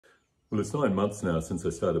Well, it's 9 months now since I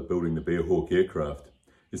started building the Bearhawk aircraft.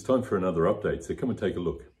 It's time for another update, so come and take a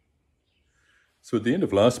look. So at the end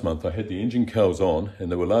of last month, I had the engine cowls on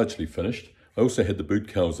and they were largely finished. I also had the boot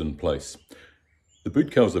cowls in place. The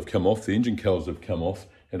boot cowls have come off, the engine cowls have come off,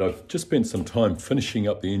 and I've just spent some time finishing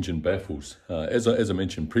up the engine baffles. As I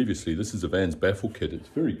mentioned previously, this is a Van's baffle kit. It's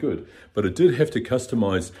very good, but I did have to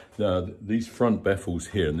customize these front baffles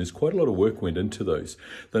here, and there's quite a lot of work went into those.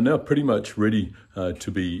 They're now pretty much ready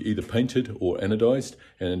to be either painted or anodized,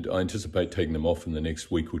 and I anticipate taking them off in the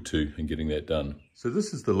next week or two and getting that done. So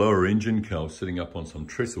this is the lower engine cowl sitting up on some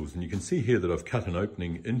trestles, and you can see here that I've cut an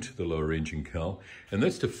opening into the lower engine cowl, and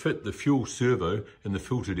that's to fit the fuel servo and the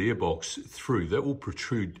filtered air box through. That will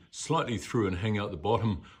protrude slightly through and hang out the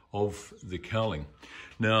bottom of the cowling.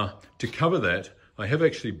 Now, to cover that, I have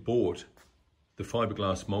actually bought the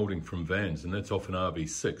fiberglass molding from Vans, and that's off an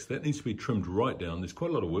RV6. That needs to be trimmed right down. There's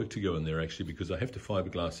quite a lot of work to go in there actually, because I have to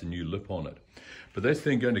fiberglass a new lip on it. But that's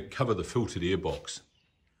then going to cover the filtered air box.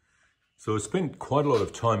 So I spent quite a lot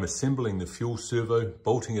of time assembling the fuel servo,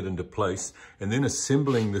 bolting it into place, and then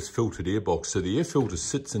assembling this filtered air box. So the air filter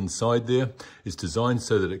sits inside there, is designed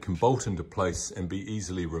so that it can bolt into place and be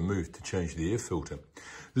easily removed to change the air filter.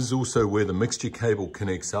 This is also where the mixture cable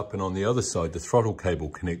connects up, and on the other side, the throttle cable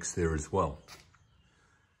connects there as well.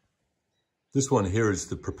 This one here is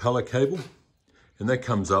the propeller cable, and that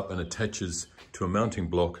comes up and attaches to a mounting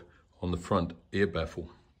block on the front air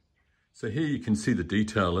baffle. So here you can see the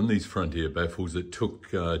detail in these front air baffles. It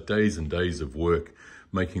took days and days of work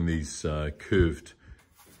making these curved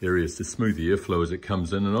areas to smooth the airflow as it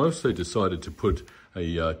comes in. And I also decided to put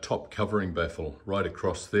a top covering baffle right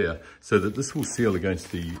across there so that this will seal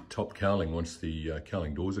against the top cowling once the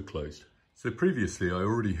cowling doors are closed. So previously I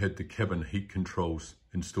already had the cabin heat controls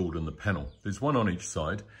installed in the panel. There's one on each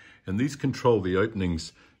side, and these control the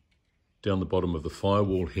openings down the bottom of the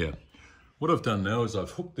firewall here. What I've done now is I've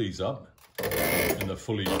hooked these up and they're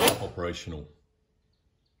fully operational.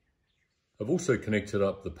 I've also connected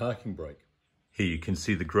up the parking brake. Here you can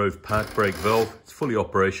see the Grove park brake valve. It's fully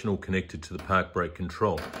operational, connected to the park brake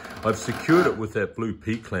control. I've secured it with that blue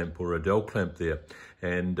P-clamp or Adele clamp there,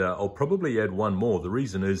 and I'll probably add one more. The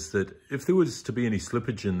reason is that if there was to be any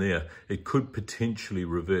slippage in there, it could potentially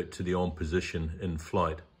revert to the on position in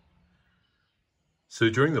flight. So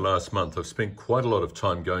during the last month, I've spent quite a lot of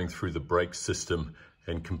time going through the brake system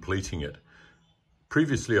and completing it.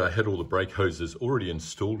 Previously, I had all the brake hoses already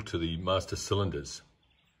installed to the master cylinders.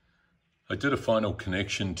 I did a final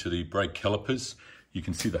connection to the brake calipers. You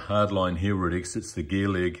can see the hard line here where it exits the gear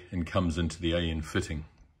leg and comes into the AN fitting.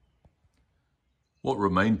 What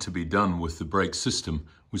remained to be done with the brake system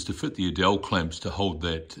was to fit the Adele clamps to hold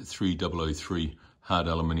that 3003 hard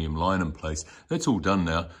aluminium line in place. That's all done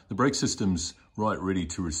now. The brake system's right ready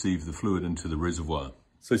to receive the fluid into the reservoir.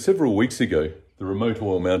 So several weeks ago, the remote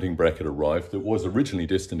oil mounting bracket arrived. It was originally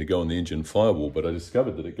destined to go on the engine firewall, but I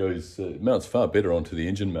discovered that it mounts far better onto the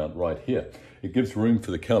engine mount right here. It gives room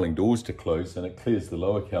for the cowling doors to close, and it clears the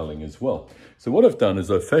lower cowling as well. So what I've done is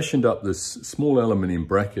I've fashioned up this small aluminium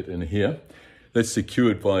bracket in here that's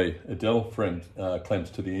secured by Adele clamps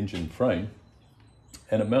to the engine frame,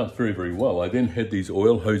 and it mounts very, very well. I then had these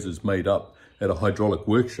oil hoses made up at a hydraulic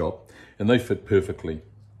workshop, and they fit perfectly.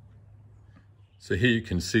 So here you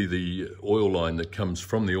can see the oil line that comes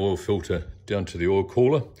from the oil filter down to the oil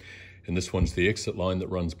cooler, and this one's the exit line that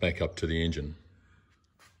runs back up to the engine.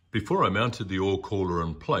 Before I mounted the oil cooler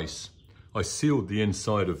in place, I sealed the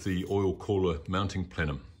inside of the oil cooler mounting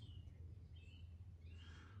plenum.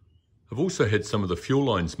 I've also had some of the fuel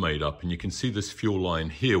lines made up, and you can see this fuel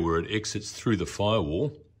line here where it exits through the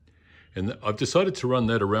firewall. And I've decided to run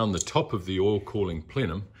that around the top of the oil cooling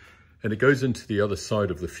plenum, and it goes into the other side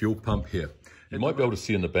of the fuel pump here. You might be able to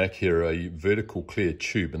see in the back here a vertical clear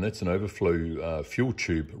tube, and that's an overflow fuel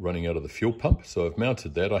tube running out of the fuel pump. So I've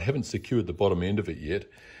mounted that. I haven't secured the bottom end of it yet.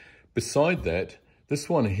 Beside that, this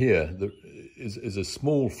one here is a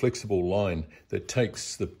small flexible line that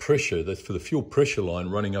takes the pressure, that's for the fuel pressure line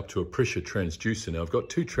running up to a pressure transducer. Now I've got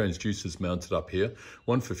two transducers mounted up here,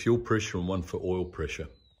 one for fuel pressure and one for oil pressure.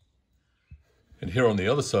 And here on the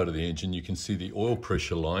other side of the engine, you can see the oil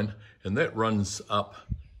pressure line, and that runs up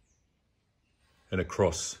and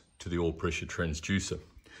across to the oil pressure transducer.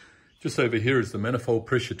 Just over here is the manifold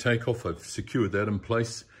pressure takeoff. I've secured that in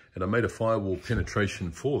place, and I made a firewall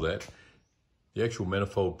penetration for that. The actual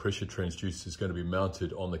manifold pressure transducer is going to be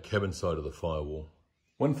mounted on the cabin side of the firewall.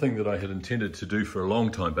 One thing that I had intended to do for a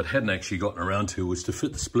long time but hadn't actually gotten around to was to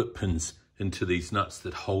fit the split pins into these nuts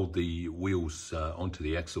that hold the wheels onto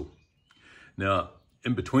the axle. Now,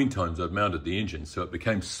 in between times I'd mounted the engine, so it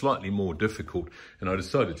became slightly more difficult, and I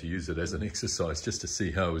decided to use it as an exercise just to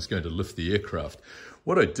see how I was going to lift the aircraft.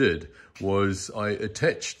 What I did was I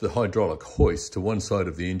attached the hydraulic hoist to one side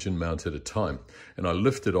of the engine mount at a time, and I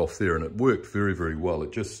lifted off there, and it worked very, very well.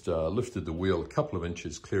 It just lifted the wheel a couple of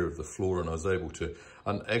inches clear of the floor, and I was able to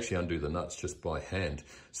actually undo the nuts just by hand,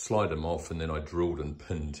 slide them off, and then I drilled and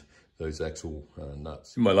pinned those axle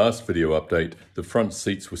nuts. In my last video update, the front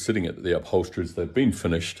seats were sitting at the upholsterers. They've been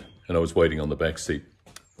finished, and I was waiting on the back seat.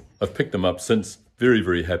 I've picked them up since. Very,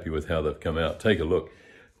 very happy with how they've come out. Take a look.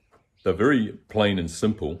 They're very plain and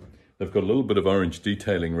simple. They've got a little bit of orange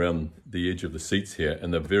detailing around the edge of the seats here,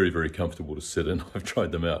 and they're very, very comfortable to sit in. I've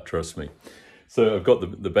tried them out, trust me. So I've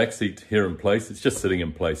got the back seat here in place. It's just sitting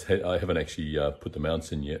in place. I haven't actually put the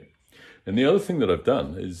mounts in yet. And the other thing that I've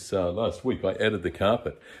done is last week I added the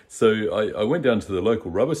carpet. So I went down to the local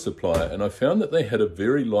rubber supplier, and I found that they had a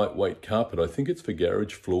very lightweight carpet. I think it's for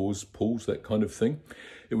garage floors, pools, that kind of thing.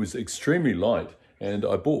 It was extremely light, and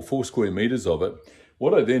I bought 4 square meters of it.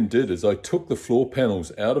 What I then did is I took the floor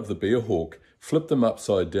panels out of the Bearhawk, flipped them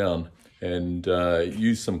upside down, and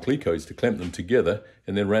used some clecos to clamp them together,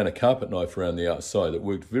 and then ran a carpet knife around the outside. It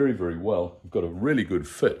worked very, very well. I've got a really good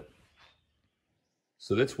fit.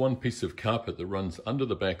 So that's one piece of carpet that runs under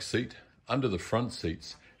the back seat, under the front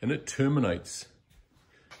seats, and it terminates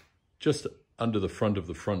just under the front of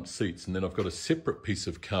the front seats. And then I've got a separate piece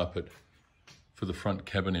of carpet for the front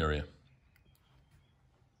cabin area.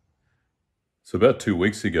 So about 2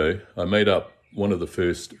 weeks ago, I made up one of the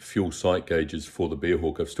first fuel sight gauges for the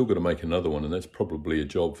Bearhawk. I've still got to make another one, and that's probably a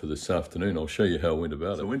job for this afternoon. I'll show you how I went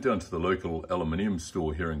about it. So I went down to the local aluminium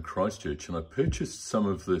store here in Christchurch, and I purchased some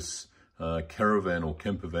of this caravan or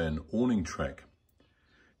camper van awning track.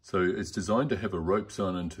 So it's designed to have a rope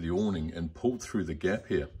sewn into the awning and pulled through the gap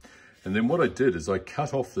here. And then what I did is I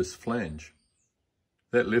cut off this flange.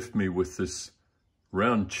 That left me with this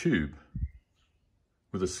round tube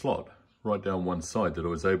with a slot right down one side that I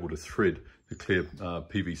was able to thread the clear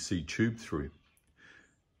PVC tube through.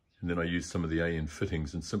 And then I used some of the AN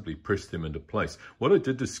fittings and simply pressed them into place. What I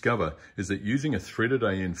did discover is that using a threaded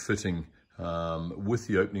AN fitting with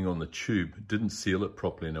the opening on the tube didn't seal it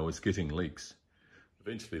properly, and I was getting leaks.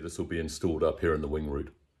 Eventually this will be installed up here in the wing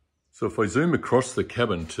root. So if I zoom across the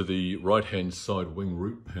cabin to the right hand side wing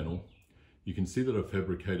root panel, you can see that I've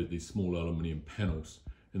fabricated these small aluminium panels,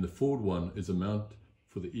 and the forward one is a mount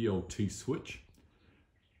for the ELT switch.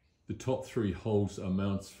 The top 3 holes are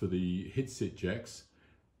mounts for the headset jacks,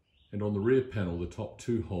 and on the rear panel, the top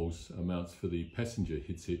 2 holes are mounts for the passenger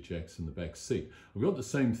headset jacks in the back seat. I've got the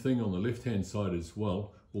same thing on the left-hand side as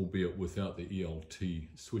well, albeit without the ELT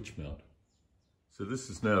switch mount. So this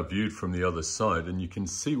is now viewed from the other side, and you can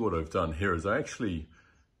see what I've done here is I actually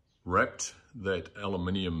wrapped that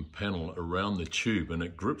aluminium panel around the tube, and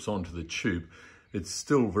it grips onto the tube. It's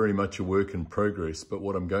still very much a work in progress, but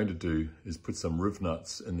what I'm going to do is put some riv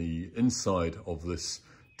nuts in the inside of this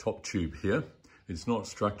top tube here. It's not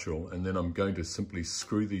structural, and then I'm going to simply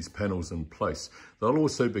screw these panels in place. They'll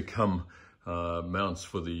also become mounts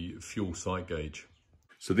for the fuel sight gauge.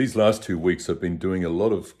 So these last 2 weeks I've been doing a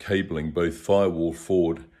lot of cabling, both firewall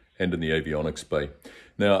forward and in the avionics bay.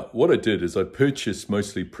 Now what I did is I purchased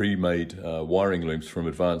mostly pre-made wiring looms from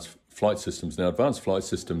Advanced Flight Systems. Now Advanced Flight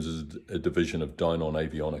Systems is a division of Dynon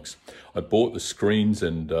Avionics. I bought the screens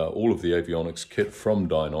and all of the avionics kit from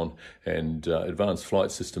Dynon, and Advanced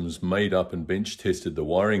Flight Systems made up and bench tested the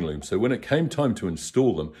wiring loom. So when it came time to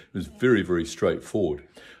install them, it was very, very straightforward.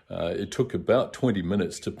 It took about 20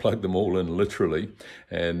 minutes to plug them all in, literally,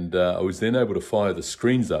 and I was then able to fire the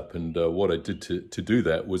screens up. And what I did to do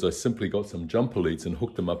that was I simply got some jumper leads and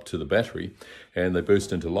hooked them up to the battery, and they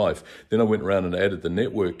burst into life. Then I went around and added the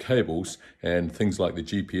network cables, and things like the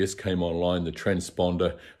GPS came online, the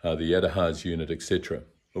transponder, the ADAHARS unit, etc.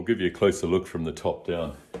 I'll give you a closer look from the top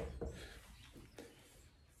down.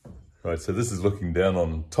 Right, so this is looking down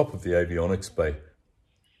on top of the avionics bay.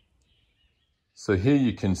 So here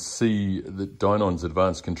you can see the Dynon's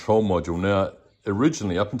advanced control module. Now,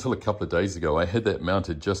 originally, up until a couple of days ago, I had that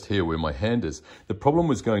mounted just here where my hand is. The problem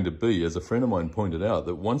was going to be, as a friend of mine pointed out,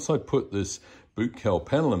 that once I put this boot cowl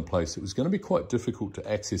panel in place, it was going to be quite difficult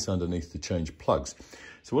to access underneath to change plugs.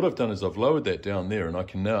 So what I've done is I've lowered that down there, and I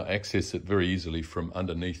can now access it very easily from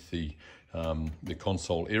underneath the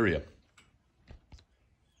console area.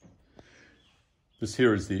 This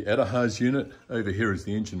here is the ADAHARS unit. Over here is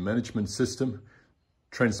the engine management system,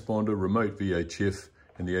 transponder, remote VHF,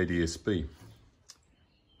 and the ADSB.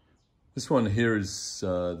 This one here is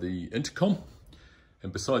the intercom,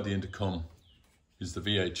 and beside the intercom is the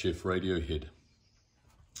VHF radio head.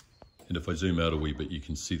 And if I zoom out a wee bit, you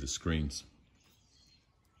can see the screens.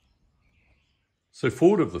 So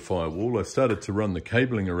forward of the firewall, I started to run the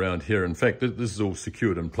cabling around here. In fact, this is all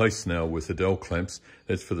secured in place now with Adele clamps.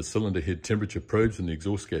 That's for the cylinder head temperature probes and the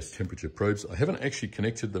exhaust gas temperature probes. I haven't actually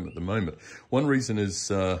connected them at the moment. One reason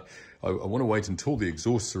is I want to wait until the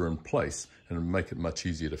exhausts are in place and make it much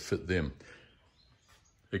easier to fit them.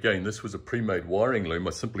 Again, this was a pre-made wiring loom.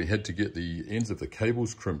 I simply had to get the ends of the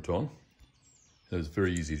cables crimped on. It was a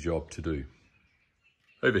very easy job to do.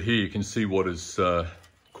 Over here you can see what is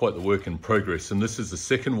quite the work in progress, and this is the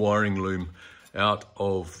second wiring loom out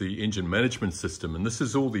of the engine management system, and this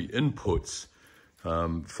is all the inputs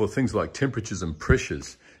for things like temperatures and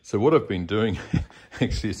pressures. So what I've been doing,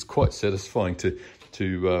 actually it's quite satisfying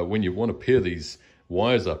to when you want to pair these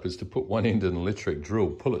wires up, is to put one end in an electric drill,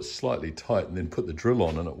 pull it slightly tight, and then put the drill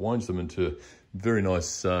on, and it winds them into a very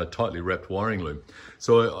nice tightly wrapped wiring loom.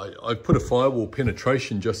 So I've put a firewall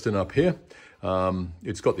penetration just in up here.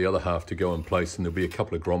 It's got the other half to go in place, and there'll be a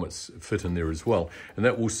couple of grommets fit in there as well, and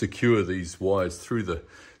that will secure these wires through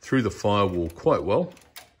the firewall quite well.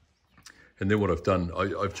 And then what I've done,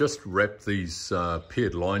 I've just wrapped these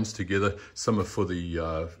paired lines together. Some are for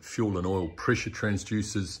the fuel and oil pressure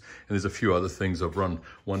transducers, and there's a few other things. I've run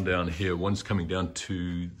one down here, one's coming down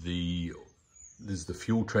to there's the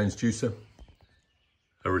fuel transducer.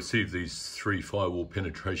 I received these 3 firewall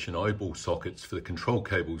penetration eyeball sockets for the control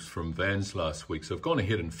cables from Vans last week, so I've gone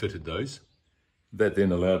ahead and fitted those. That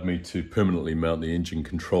then allowed me to permanently mount the engine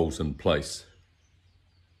controls in place.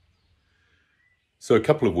 So a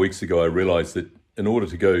couple of weeks ago I realized that in order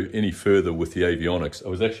to go any further with the avionics, I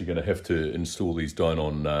was actually going to have to install these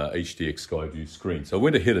Dynon HDX Skyview screens. So I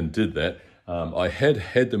went ahead and did that. I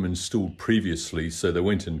had them installed previously, so they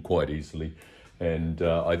went in quite easily. And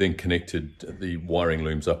I then connected the wiring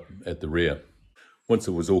looms up at the rear. Once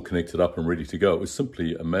it was all connected up and ready to go, it was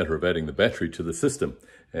simply a matter of adding the battery to the system.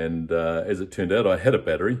 And as it turned out, I had a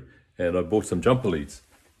battery, and I bought some jumper leads.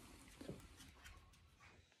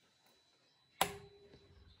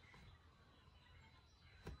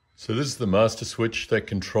 So this is the master switch that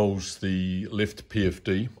controls the left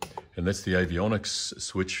PFD, and that's the avionics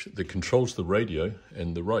switch that controls the radio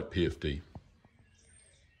and the right PFD.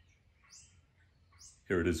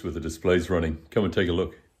 Here it is with the displays running. Come and take a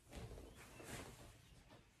look.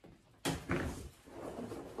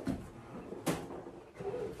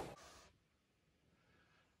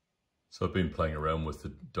 So I've been playing around with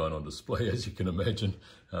the Dynon display, as you can imagine,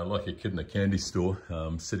 like a kid in a candy store,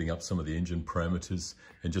 setting up some of the engine parameters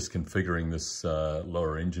and just configuring this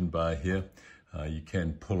lower engine bar here. You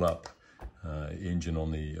can pull up engine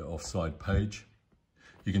on the offside page.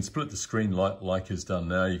 You can split the screen like is done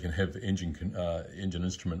now. You can have engine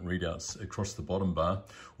instrument readouts across the bottom bar,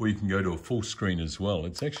 or you can go to a full screen as well.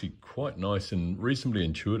 It's actually quite nice and reasonably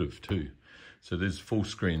intuitive too. So there's full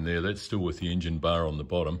screen there. That's still with the engine bar on the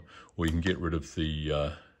bottom, or you can get rid of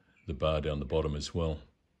the bar down the bottom as well.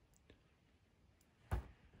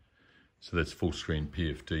 So that's full screen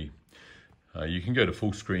PFD. You can go to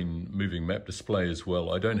full screen moving map display as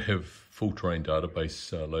well. I don't have full terrain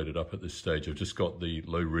database loaded up at this stage. I've just got the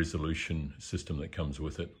low resolution system that comes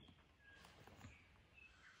with it.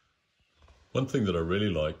 One thing that I really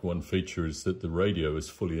like, one feature, is that the radio is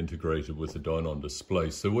fully integrated with the Dynon display.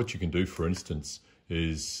 So what you can do, for instance,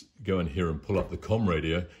 is go in here and pull up the COM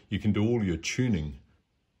radio. You can do all your tuning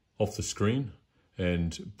off the screen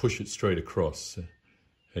and push it straight across.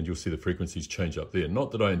 And you'll see the frequencies change up there.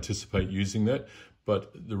 Not that I anticipate using that,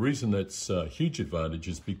 but the reason that's a huge advantage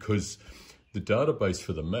is because the database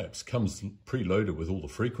for the maps comes preloaded with all the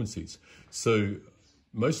frequencies. So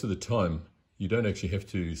most of the time, you don't actually have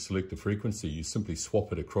to select the frequency. You simply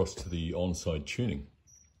swap it across to the on-side tuning.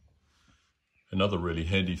 Another really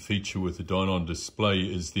handy feature with the Dynon display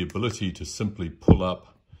is the ability to simply pull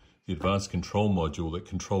up the advanced control module that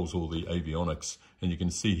controls all the avionics, and you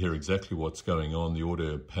can see here exactly what's going on. The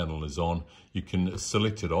audio panel is on. You can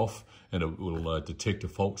select it off and it will detect a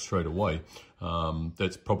fault straight away.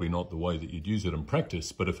 That's probably not the way that you'd use it in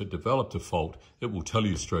practice, but if it developed a fault, it will tell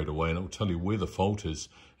you straight away, and it will tell you where the fault is,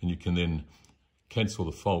 and you can then cancel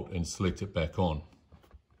the fault and select it back on.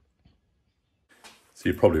 So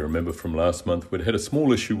you probably remember from last month, we'd had a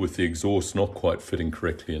small issue with the exhaust not quite fitting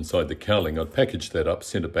correctly inside the cowling. I'd packaged that up,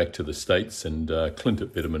 sent it back to the States, and Clint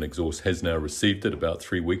at Bitterman Exhaust has now received it about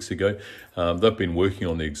 3 weeks ago. They've been working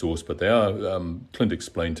on the exhaust, but they are, Clint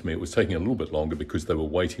explained to me it was taking a little bit longer because they were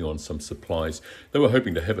waiting on some supplies. They were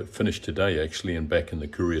hoping to have it finished today, actually, and back in the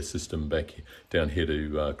courier system back down here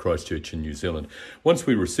to Christchurch in New Zealand. Once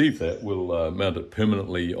we receive that, we'll mount it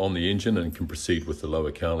permanently on the engine and can proceed with the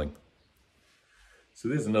lower cowling. So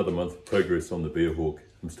there's another month of progress on the Bearhawk.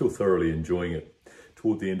 I'm still thoroughly enjoying it.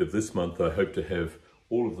 Toward the end of this month, I hope to have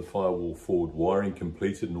all of the firewall forward wiring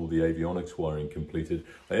completed and all the avionics wiring completed.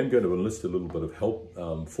 I am going to enlist a little bit of help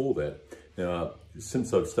for that. Now,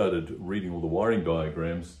 since I've started reading all the wiring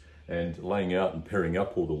diagrams and laying out and pairing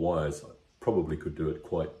up all the wires, I probably could do it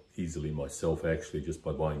quite easily myself, actually, just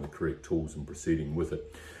by buying the correct tools and proceeding with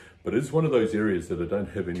it. But it's one of those areas that I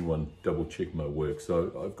don't have anyone double check my work.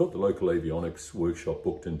 So I've got the local avionics workshop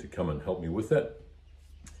booked in to come and help me with that.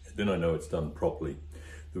 Then I know it's done properly.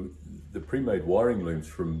 The pre-made wiring looms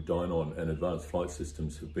from Dynon and Advanced Flight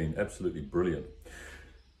Systems have been absolutely brilliant.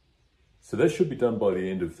 So that should be done by the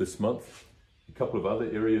end of this month. A couple of other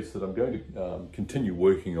areas that I'm going to continue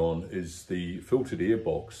working on is the filtered air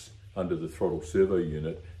box under the throttle servo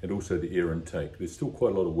unit and also the air intake. There's still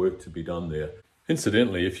quite a lot of work to be done there.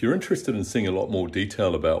 Incidentally, if you're interested in seeing a lot more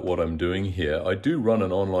detail about what I'm doing here, I do run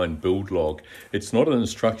an online build log. It's not an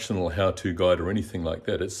instructional how-to guide or anything like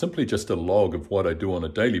that. It's simply just a log of what I do on a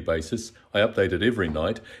daily basis. I update it every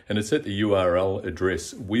night, and it's at the URL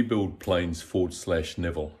address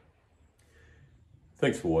webuildplanes.com/Neville.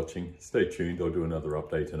 Thanks for watching. Stay tuned. I'll do another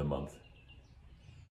update in a month.